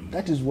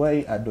 That is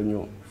why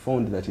Adonyo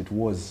found that it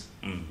was,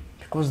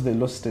 because the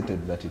law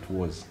stated that it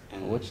was.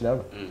 Watch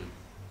that.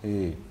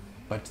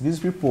 But these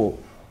people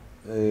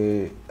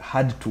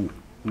had to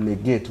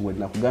negate. When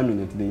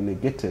Nakugaminate, they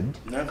negated.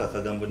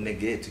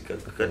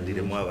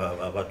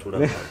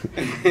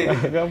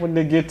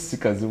 Negate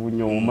sikazi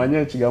bunyo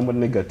umanya kigambo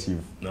negative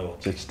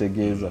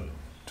kyekitegeeza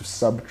to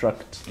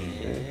subtract.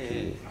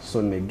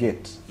 So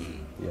negate.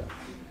 Yeah.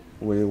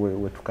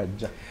 We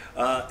tukajja.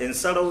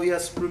 Ensalo ya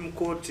Supreme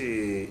Court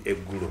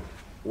eggulo,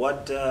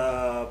 what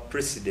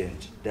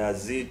precedent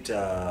does it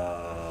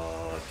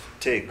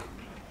take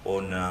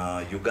on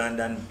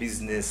Ugandan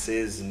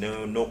businesses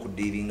no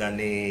dealing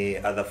any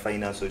other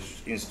financial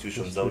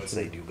institutions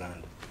outside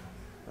Uganda?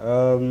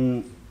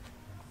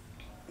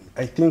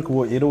 I think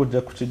era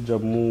ojja kukijja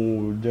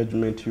mu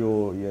judgment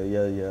yo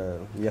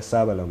ya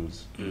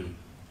Sabalamuzi.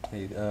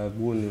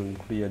 Guuni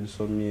mukulu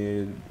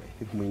yagisomye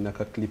muina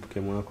ka clip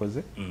ke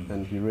mwakoze,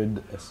 and he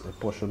read a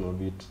portion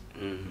of it.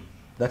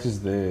 That is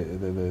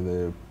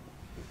the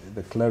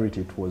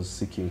clarity it was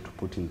seeking to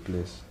put in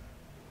place.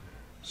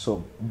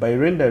 So by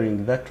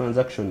rendering that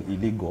transaction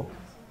illegal,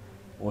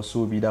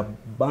 also with a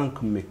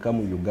bank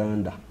mekamu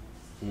Uganda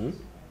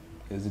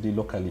is really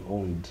locally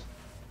owned.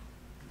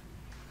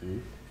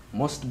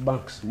 Most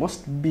banks,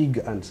 most big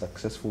and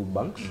successful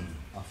banks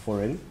are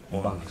foreign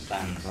banks,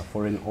 are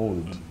foreign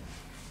owned,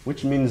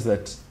 which means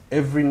that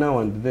every now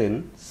and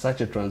then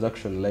such a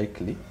transaction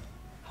likely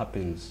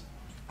happens,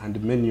 and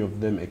many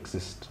of them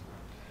exist.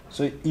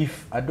 So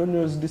if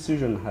Adonio's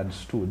decision had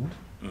stood,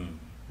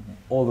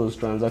 all those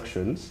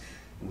transactions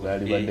are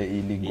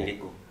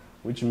illegal,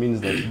 which means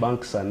that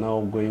banks are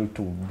now going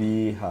to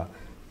be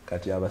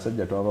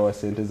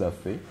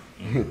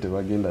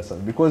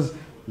because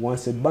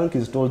once a bank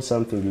is told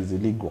something is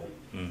illegal,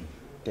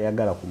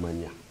 teyagala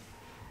kumanya.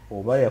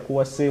 Oba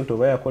yakuwa sente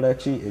oba yakola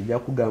ki ejja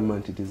kugamba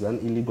nti it is an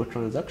illegal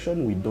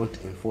transaction, we don't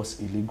enforce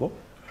illegal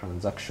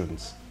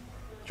transactions.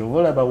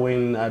 But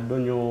when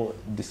Adonio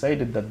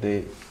decided that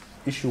the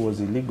issue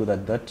was illegal,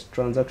 that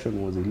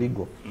transaction was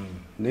illegal,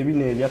 maybe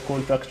ne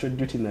contractual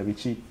duty na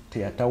bichi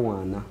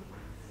teyatawana,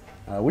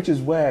 which is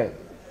where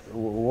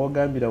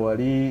wagambira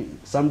wali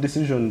some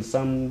decisions,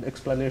 some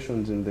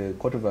explanations in the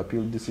Court of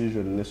Appeal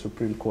decision in the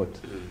Supreme Court.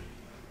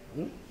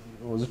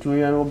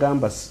 There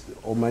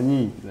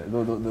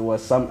were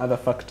some other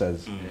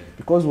factors.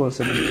 Because once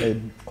a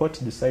court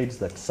decides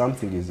that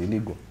something is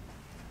illegal,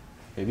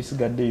 which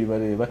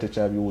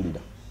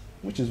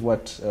is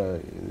what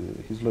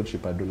His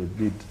Lordship Adonio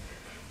did.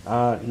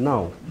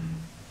 Now,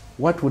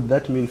 what would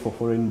that mean for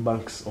foreign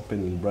banks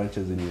opening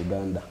branches in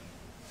Uganda?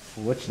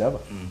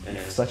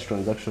 If such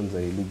transactions are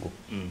illegal?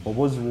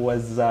 Was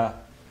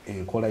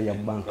enkola ya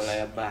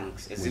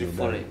banks is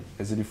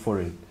it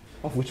foreign,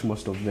 of which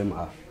most of them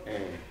are.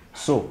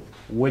 So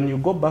when you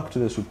go back to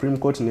the Supreme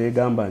Court,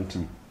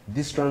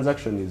 this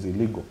transaction is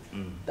illegal.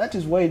 That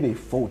is why they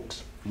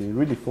fought. They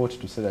really fought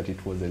to say that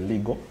it was a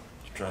legal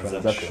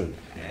transaction.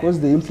 Because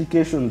the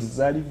implications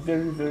are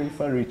very, very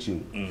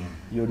far-reaching.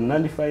 You're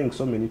nullifying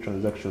so many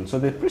transactions. So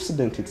the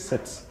precedent it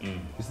sets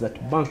is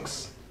that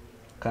banks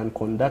can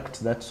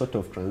conduct that sort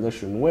of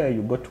transaction where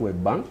you go to a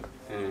bank,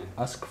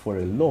 ask for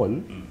a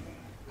loan,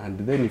 and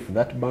then if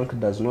that bank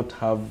does not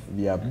have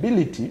the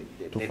ability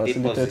to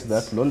facilitate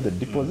that loan, the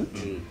deposit,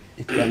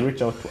 it can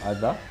reach out to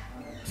other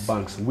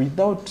banks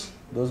without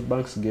those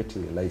banks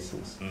getting a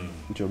license.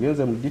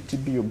 Nchogenza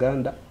Ndtb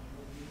Uganda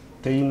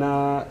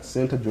teina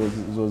sente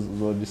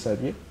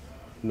zodisabye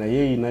na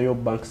ye inayo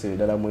banks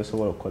endala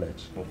mwesobola okukola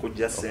ki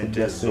okujja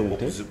sente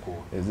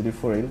eziri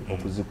foreign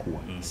okuzikuwa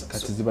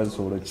kati ziba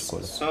zisobola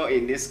okukikola. So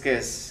in this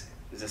case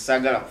the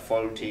saga of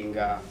faulting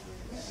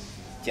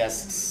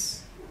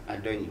Justice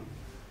Adonio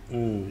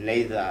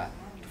later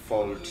to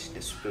fault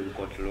the Supreme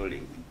Court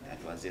ruling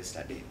that was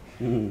yesterday.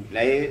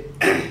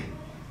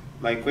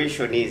 My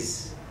question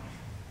is,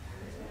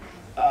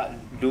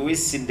 do we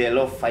see the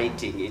law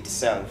fighting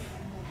itself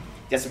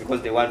just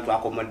because they want to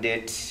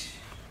accommodate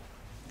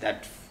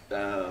that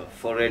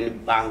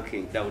foreign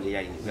banking down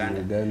here in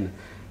Uganda?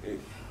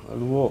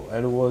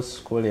 Aliwo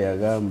school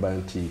yagamba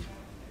nti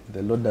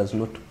the law does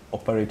not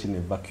operate in a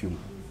vacuum.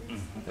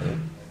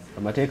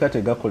 Amateeka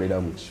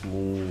tegakolera mu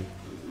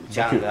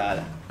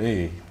Changala.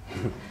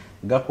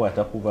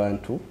 Gakwata ku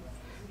bantu.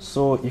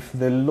 So if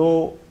the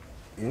law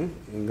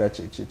nga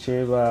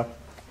cheba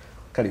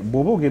kali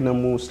bwoba ogenda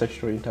mu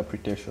statutory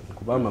interpretation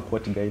kuba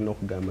amakooti galina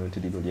okugamba nti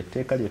lino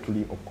lyetteeka lye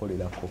tuli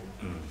okukolerako.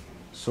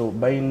 So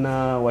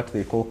baina what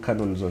they call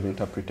canons of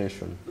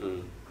interpretation.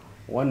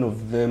 One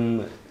of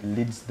them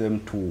leads them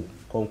to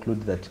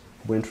conclude that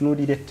bwe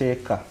ntunuulira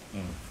etteeka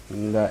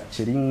nga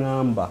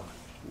kyeriŋŋamba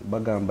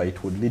bagamba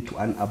it would lead to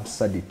an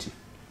absurdity.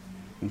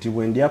 Nti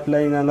bwe ndi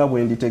applyinga nga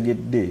bwe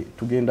nditegedde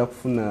tugenda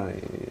kufuna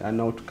an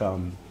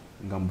outcome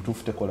nga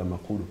mutuufu tekola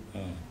makulu.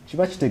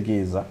 Kiba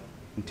kitegeeza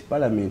nti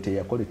Parliament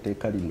eyakola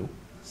etteeka lino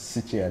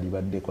si kye yali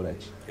badde kola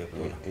ki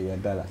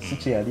eyagala si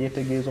kye yali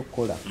yetegeeza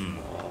okukola.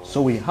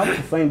 So we have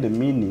to find a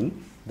meaning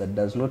that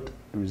does not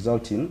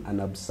result in an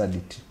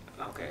absurdity.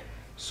 Okay.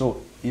 So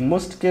in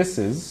most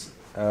cases,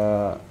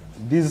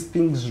 these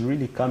things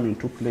really come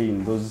into play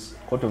in those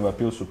Court of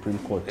Appeal, Supreme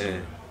Court.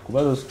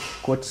 Because those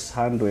courts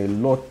handle a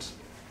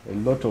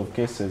lot of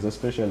cases,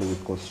 especially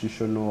with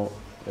constitutional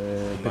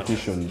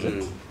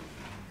petitions.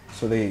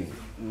 So they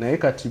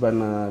naekati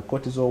bana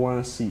court is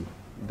one C.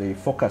 They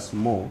focus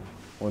more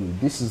on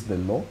this is the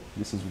law,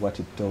 this is what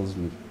it tells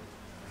me.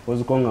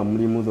 Because konga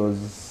mulimu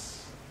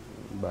those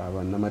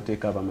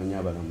namateka bamanya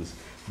abalamuzi.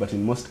 But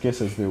in most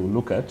cases they will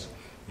look at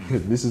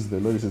this is the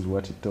law, this is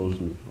what it tells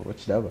me.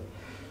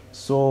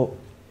 So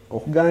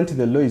okuga nti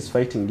the law is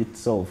fighting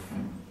itself.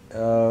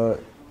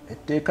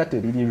 Etteeka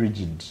teriri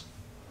rigid.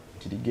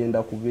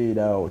 Tirigenda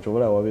kubeera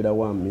okyobola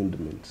wabeerawo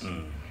amendments.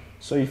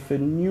 So if a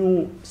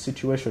new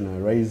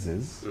situation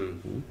arises,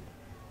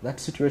 that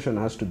situation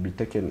has to be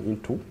taken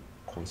into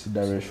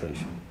consideration.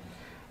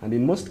 And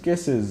in most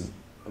cases,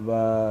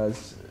 the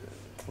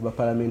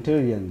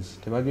parliamentarians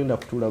tebagenda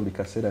kutuula buli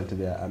kaseera nti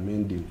they are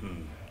amending.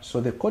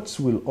 So the courts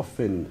will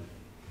often,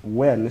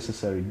 where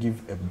necessary,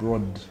 give a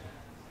broad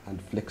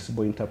and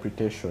flexible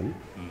interpretation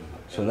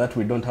so that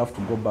we don't have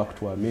to go back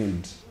to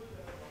amend,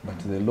 but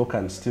the law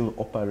can still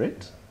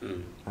operate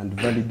and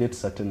validate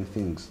certain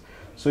things.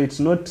 So it's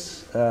not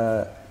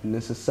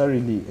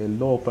necessarily a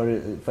law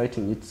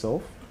fighting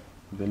itself.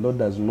 The law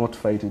does not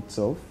fight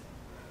itself,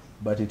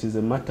 but it is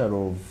a matter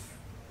of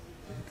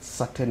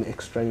certain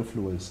extra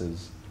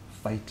influences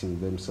fighting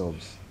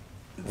themselves.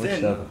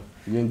 Then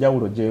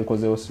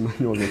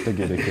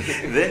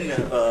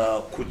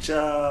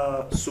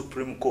kucha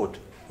Supreme Court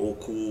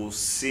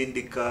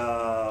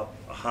okusindika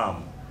Ham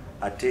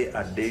ate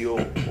adeyo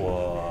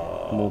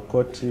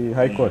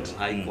High Court.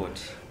 High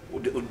Court.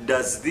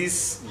 Does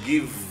this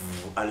give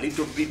a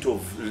little bit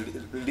of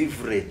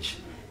leverage?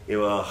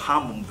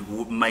 Ham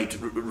might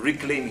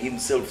reclaim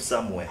himself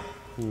somewhere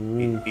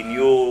in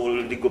your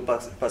legal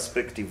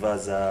perspective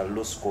as a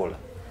law scholar.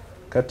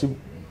 Kati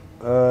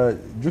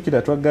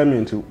jukira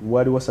twagambye nti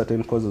waliwo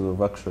certain causes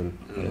of action.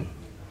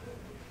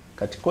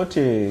 Kati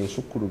kote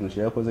ensukulumu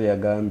kyeyakoze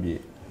yagambye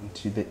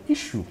nti the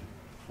issue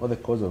or the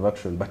cause of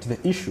action, but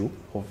the issue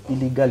of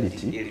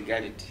illegality.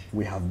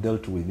 We have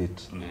dealt with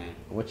it.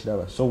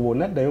 So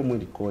wonaddayo mu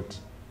court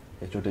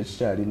ekyo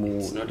tekikyali mu.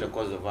 It's not a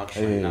cause of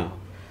action now.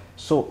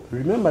 So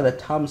remember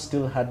that Ham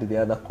still had the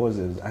other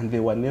causes and they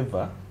were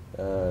never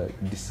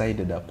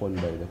decided upon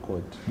by the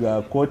court.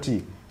 The court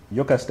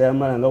yokasita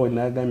yamala nga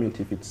wenagambye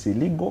nti if it's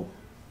illegal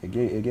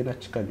egenda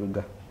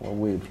kikanyuga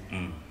waweeru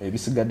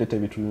ebisigadde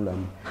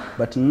tebitunulamu.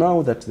 But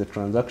now that the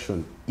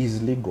transaction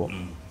is legal,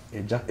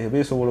 eba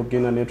esobola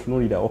okugenda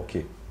netunulira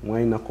okay,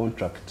 mwalina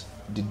contract,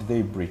 did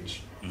they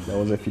breach? There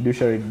was a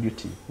fiduciary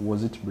duty,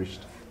 was it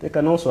breached? They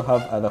can also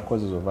have other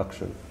causes of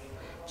action.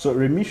 So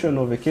remission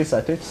of a case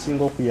at each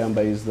single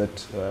kuyamba is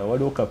that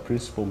waliwo ka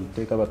principle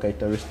muteeka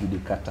bakaita res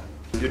judicata.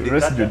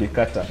 Res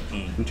judicata.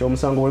 Nti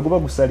omusango bwe guba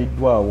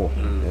gusaliddwawo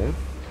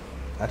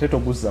ate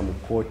toguzza mu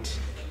kooti.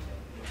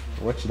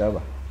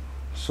 Wakiraba.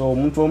 So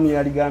omuntu omu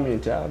yaligambye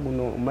nti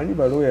guno omanyi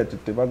balooya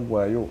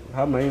tebaggwayo.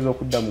 Ham ayinza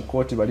okudda mu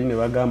kooti bali ne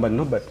bagamba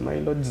no but my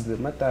lords the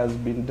matter has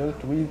been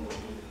dealt with.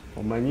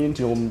 Omanyi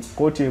nti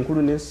kooti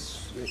enkulu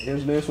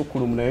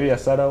n'ensukkulumu nayo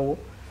yasalawo.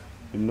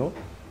 You know?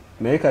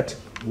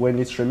 When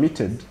it's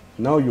remitted,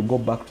 now you go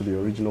back to the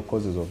original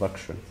causes of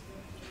action.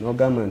 No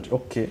government,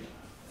 okay,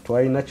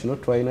 twaina kino,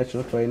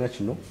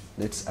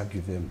 let's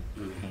argue them.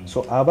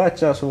 So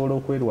abacha asobola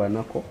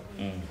okwerwanako.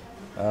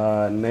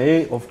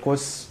 Naye of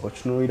course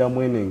okinulira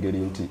mwene engeri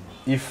nti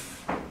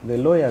if the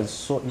lawyers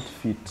saw it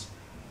fit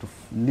to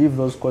leave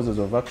those causes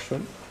of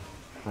action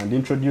and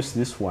introduce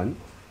this one,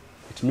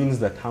 it means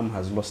that Ham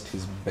has lost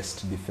his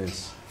best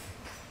defense.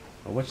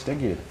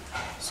 Wakitegeera?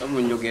 So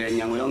munjogera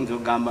nyangu yonzo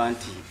gamba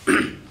nti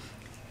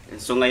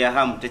ensonga ya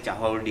Ham techa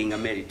holding a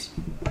merit.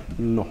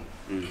 No.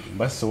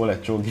 Basobola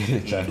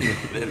kyogere cyane.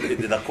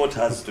 The court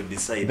has to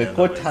decide. The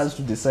court has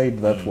to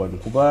decide that one.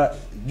 Kuba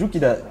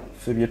jukira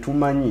fe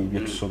byetumanyi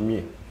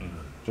byetusomye.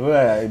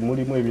 Jola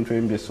mulimu ebintu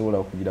ebyesobola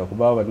okugira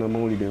kuba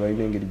abanamawulire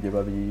balina engeri gye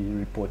babi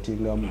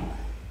reportingamu.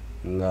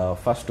 Nga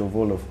first of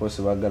all, of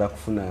course, bagala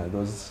kufuna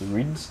those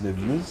reads, the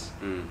views.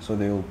 So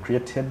they will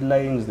create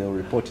headlines, they will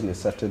report in a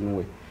certain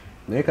way.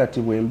 Naye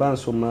kati bwe mba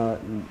nsoma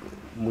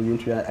mu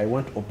bintu I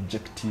want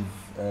objective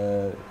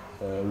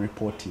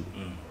reporting.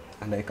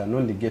 And I can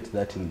only get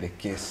that in the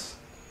case.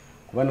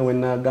 Kubanga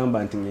when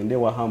nagamba nti ngende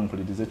wa Ham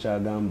mpulirize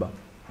kyagamba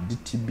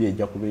Ndtb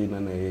ejja kubeera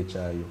naye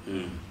ekyayo.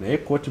 Naye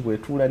kooti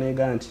bw'etuula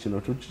n'egamba nti kino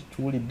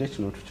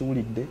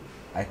tukiwulidde,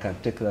 I can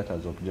take that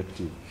as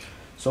objective.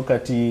 So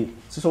kati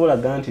sisobola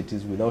gamba nti it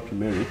is without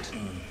merit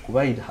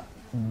kuba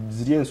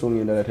ziri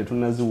ensonga endala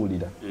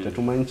tetunaziwulira,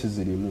 tetumanyi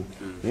kizirimu.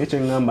 Naye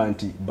kye ngamba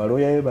nti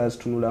baloya ye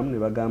bazitunulamu ne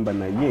bagamba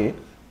naye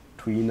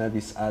tuyina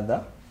this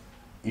other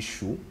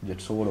issue gye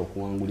tusobola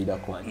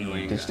okuwangulirako.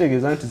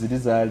 Tekitegeeza nti ziri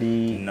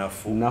zaali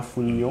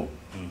nafu nnyo.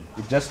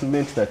 It just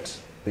meant that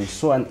they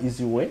saw an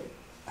easy way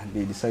and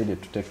they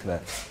decided to take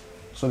that.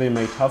 So they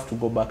might have to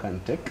go back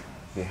and take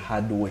the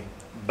hard way.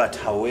 But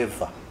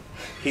however,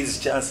 his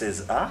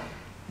chances are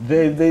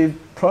They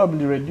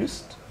probably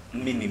reduced.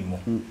 minimal.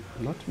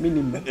 Not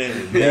minimal.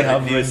 They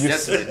have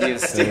Just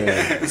reduced.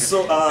 reduced.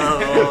 So,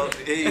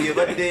 you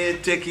got the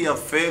take your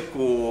fake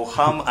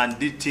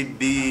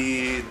Ham-Dtb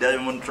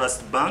Diamond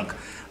Trust Bank.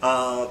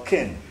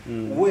 Ken,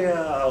 where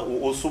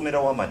osomera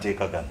wa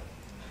mateka gano?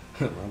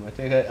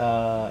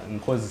 Amateeka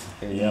nkozi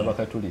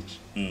y'abakatuliki.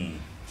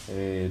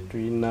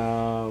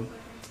 Tulina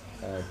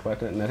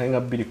natenga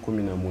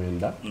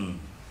 2019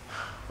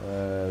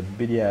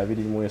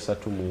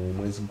 2023 mu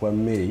mwezi gwa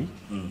May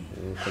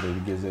kola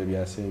ebigezo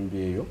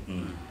ebyasembyeyo.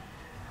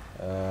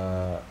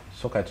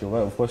 So kati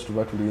of course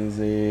tuba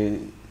tulinze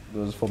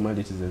those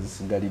formalities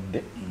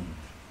ezisigalidde.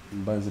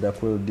 Mbanzira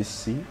ku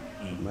LDC,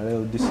 my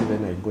LDC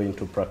then I go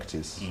into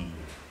practice.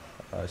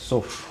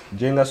 So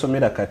jenga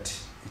somera kati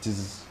it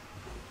is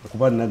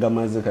kuba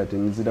nagamaze kati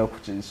nzira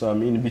ku, so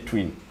I'm in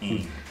between.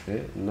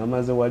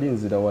 Namaze wali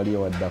nzira wali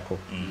waddako.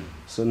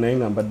 So naye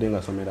nga mbadde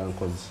nga somera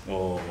nkozi.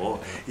 Oh,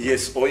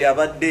 yes,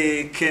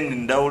 oyabadde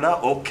Ken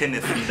Ndawula or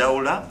Kenneth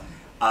Ndawula,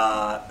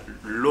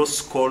 law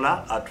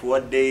scholar at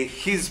what day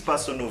his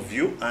personal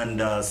view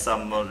and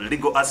some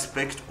legal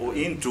aspect or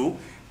into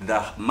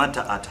the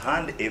matter at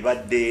hand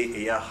about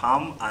the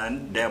Ham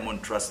and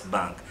Diamond Trust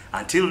Bank.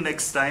 Until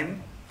next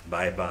time,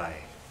 bye bye.